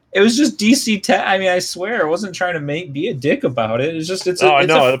pits. It was just DC 10. I mean, I swear, I wasn't trying to be a dick about it. It's just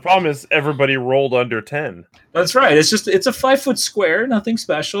the problem is everybody rolled under 10. That's right. It's a 5-foot square, nothing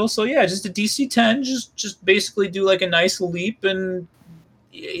special. So yeah, just a DC 10. Just basically do like a nice leap, and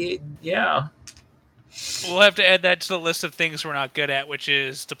yeah. We'll have to add that to the list of things we're not good at, which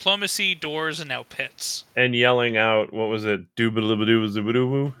is diplomacy, doors, and now pits. And yelling out, what was it?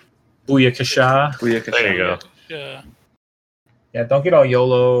 Dooba-dooba-dooba-dooba-doo? Booyakasha. There you go. Yeah, don't get all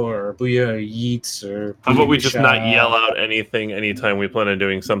YOLO or Booyah or Yeets or. How about we just not yell out anything anytime we plan on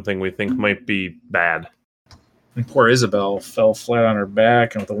doing something we think might be bad? And poor Isabel fell flat on her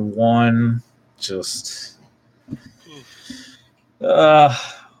back and with a 1, just.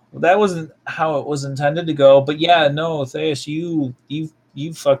 That wasn't how it was intended to go, but yeah, no, Theus, you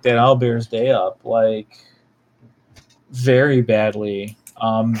fucked that owlbear's day up like very badly.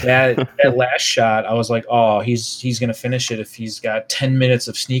 That last shot, I was like, oh, he's gonna finish it if he's got 10 minutes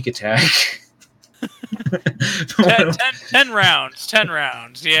of sneak attack. 10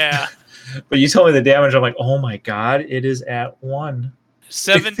 rounds, yeah. But you told me the damage, I'm like, oh my god, it is at 1.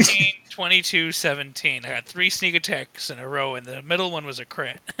 17, 22, 17. I got 3 sneak attacks in a row, and the middle one was a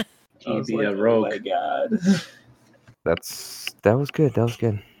crit. A rogue. Oh my god. That was good.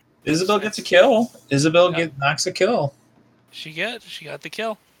 Isabel gets a kill. Knocks a kill. She got the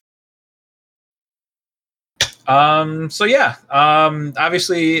kill. So yeah,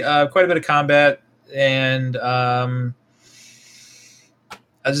 obviously quite a bit of combat, and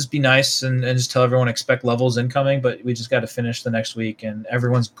I'll just be nice and just tell everyone expect levels incoming, but we just got to finish the next week, and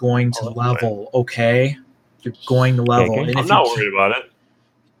everyone's going to level. Okay, you're going to level. Okay. And I'm not worried about it.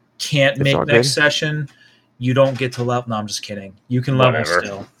 Can't make next session, you don't get to level. No, I'm just kidding. You can level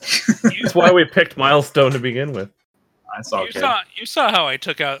still. That's why we picked Milestone to begin with. That's all good. You saw how we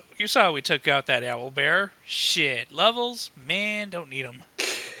took out that owlbear. Shit, levels, man, don't need them.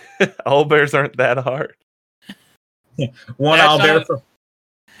 Owlbears aren't that hard. One owlbear.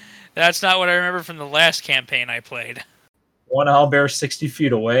 That's not what I remember from the last campaign I played. one owlbear 60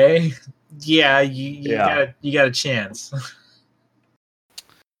 feet away, yeah, you got a chance.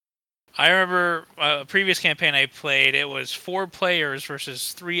 I remember a previous campaign I played. It was 4 players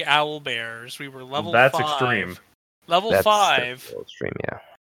versus 3 owlbears. We were level 5. That's extreme. Level That's 5. a little extreme, yeah.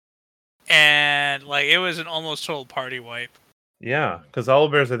 And like it was an almost total party wipe. Yeah, because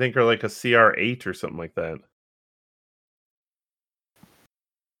owlbears I think are like a CR8 or something like that.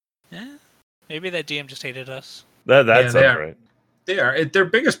 Yeah, maybe that DM just hated us. That Yeah, sounds they are. right. They are. Their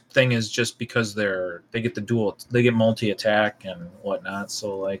biggest thing is just because they get multi attack and whatnot.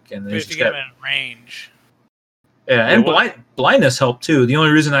 So like, and But they if you just get got, them in range, yeah, and what- blindness helped too. The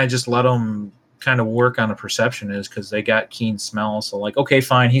only reason I just let them kind of work on a perception is because they got keen smell. So like, okay,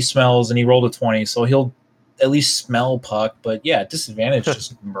 fine, he smells and he rolled a 20, so he'll at least smell Puck. But yeah, disadvantage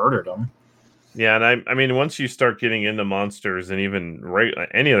just murdered him. Yeah, and I mean, once you start getting into monsters and even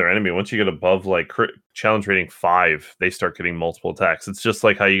any other enemy, once you get above like challenge rating 5, they start getting multiple attacks. It's just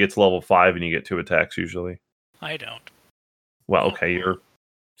like how you get to level 5 and you get 2 attacks usually. I don't. Well, okay, you're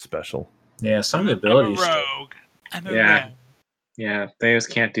special. Yeah, some of the I'm a abilities. rogue. I'm a Yeah. rogue. Yeah, Theos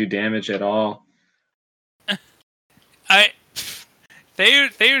can't do damage at all.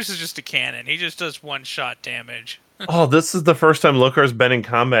 Theus is just a cannon. He just does 1-shot damage. Oh, this is the first time Lokar's been in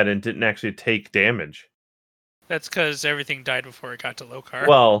combat and didn't actually take damage. That's because everything died before it got to Lokar.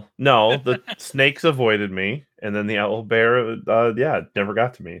 Well, no, the snakes avoided me, and then the owlbear, never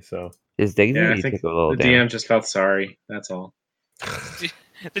got to me. So His dignity Yeah, I think took a little the damage. DM just felt sorry. That's all.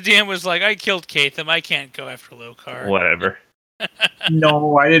 The DM was like, I killed Katham. I can't go after Lokar. whatever.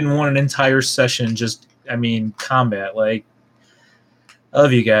 No, I didn't want an entire session. Combat. Like, I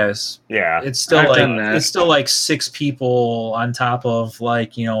love you guys. Yeah, It's still I've like done that. it's still like 6 people on top of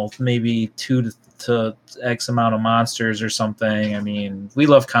like maybe 2 to X amount of monsters or something. I mean, we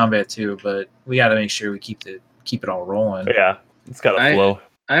love combat too, but we got to make sure we keep it all rolling. yeah, it's got a flow.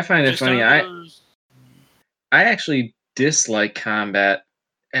 I find it Just funny. ours- I actually dislike combat,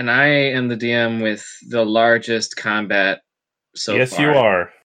 and I am the DM with the largest combat so Yes, far. you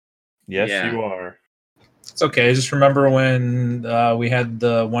are. Yes, Yeah. you are. It's okay. Just remember when we had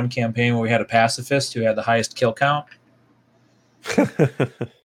the one campaign where we had a pacifist who had the highest kill count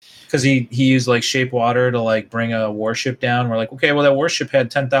because he used like shape water to like bring a warship down. We're like, okay, well that warship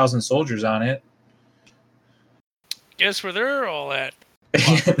had 10,000 soldiers on it. Guess where they're all at?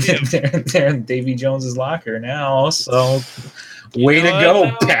 they're in Davy Jones's locker now. So, way You to know go,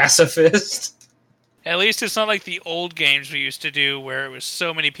 what, though? pacifist. At least it's not like the old games we used to do where it was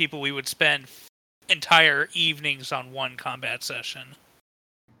so many people we would spend entire evenings on one combat session.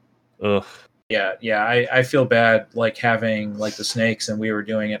 Ugh. Yeah. I feel bad like having like the snakes, and we were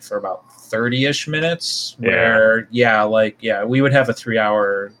doing it for about 30-ish minutes. Where we would have a 3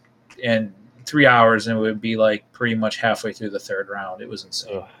 hour and 3 hours, and it would be like pretty much halfway through the third round. It was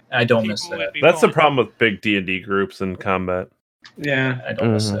insane. Ugh. I don't miss People that. would be That's the going, problem with big D&D groups and combat. Yeah, I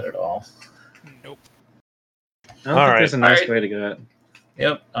don't miss Mhm. that at all. Nope. I don't All think right. there's a nice All right. way to go.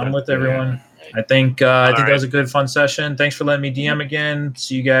 Yep, I'm with everyone. I think that right. was a good fun session. Thanks for letting me DM again.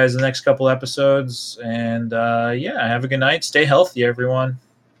 See you guys in the next couple episodes, and have a good night. Stay healthy, everyone.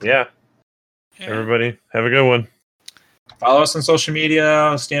 Yeah, Yeah. everybody, have a good one. Follow us on social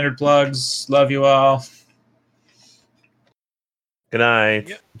media. Standard plugs. Love you all. Good night.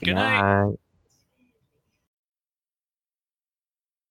 Yep. Good night. Night.